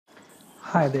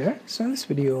Hi there. So in this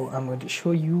video, I'm going to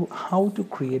show you how to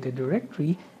create a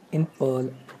directory in Perl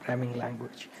programming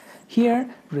language. Here,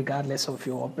 regardless of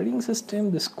your operating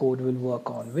system, this code will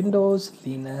work on Windows,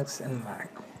 Linux, and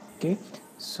Mac. Okay.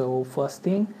 So first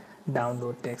thing,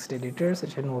 download text editors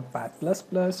such as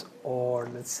Notepad++ or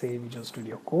let's say Visual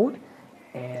Studio Code,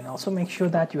 and also make sure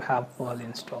that you have Perl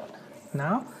installed.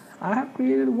 Now, I have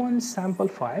created one sample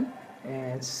file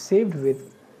and saved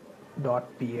with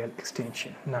 .pl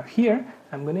extension. Now here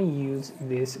I'm going to use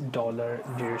this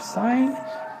 $dir sign,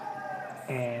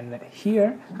 and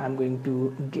here I'm going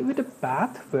to give it a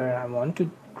path where I want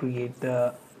to create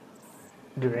the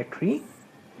directory.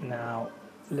 Now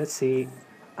let's say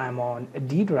I'm on a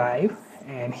D drive,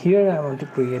 and here I want to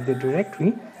create the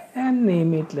directory and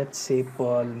name it, let's say,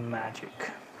 Perl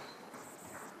Magic.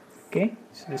 Okay,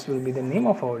 so this will be the name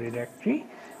of our directory.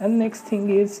 And next thing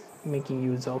is making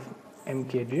use of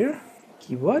mkdir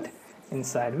keyword,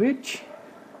 inside which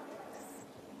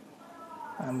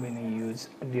I'm going to use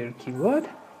dir keyword,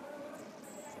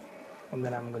 and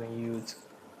then I'm going to use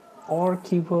or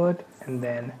keyword, and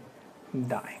then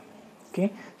die.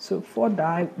 Okay, so for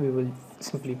die we will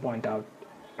simply point out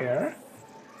error.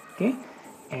 Okay,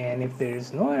 and if there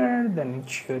is no error, then it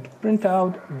should print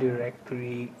out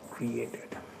directory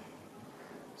created.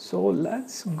 So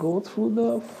let's go through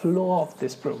the flow of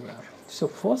this program. So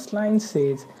first line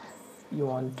says you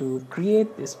want to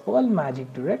create this Perl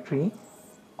Magic directory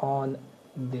on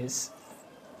this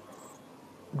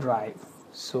drive.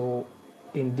 So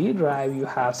in D drive you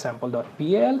have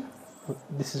sample.pl.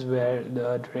 This is where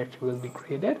the directory will be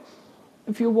created.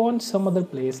 If you want some other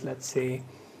place, let's say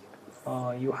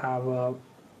you have a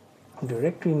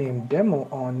directory named demo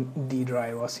on D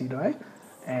drive or C drive,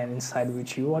 and inside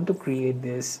which you want to create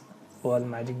this Perl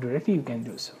Magic directory, you can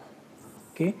do so.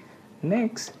 Okay,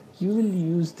 next you will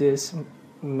use this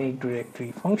make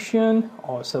directory function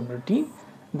or subroutine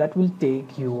that will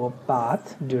take your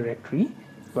path directory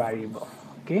variable.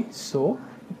 Okay, so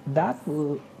that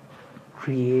will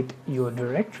create your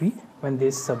directory when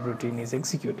this subroutine is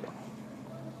executed.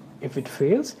 If it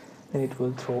fails, then it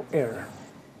will throw error.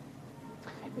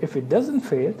 If it doesn't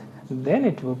fail, then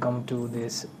it will come to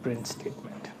this print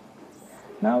statement.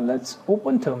 Now let's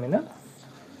open terminal,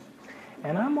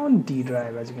 and I'm on D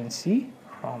drive, as you can see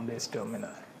from this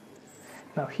terminal.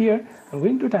 Now here I'm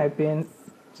going to type in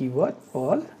keyword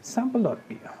perl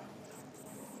sample.pl,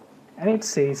 and it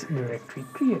says directory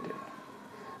created.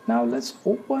 Now let's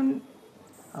open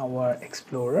our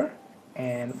Explorer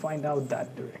and find out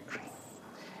that directory.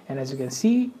 And as you can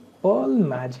see, Perl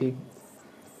Magic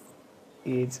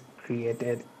is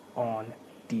created on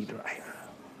D drive.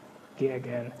 Okay,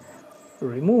 again,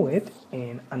 remove it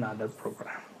in another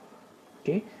program.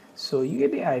 Okay, so you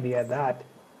get the idea that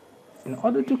in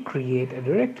order to create a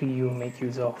directory, you make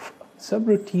use of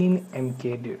subroutine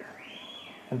mkdir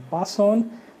and pass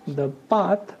on the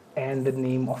path and the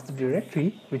name of the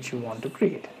directory which you want to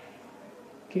create.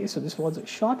 Okay, so this was a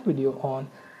short video on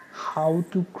how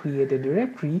to create a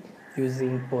directory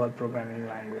using Perl programming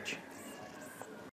language.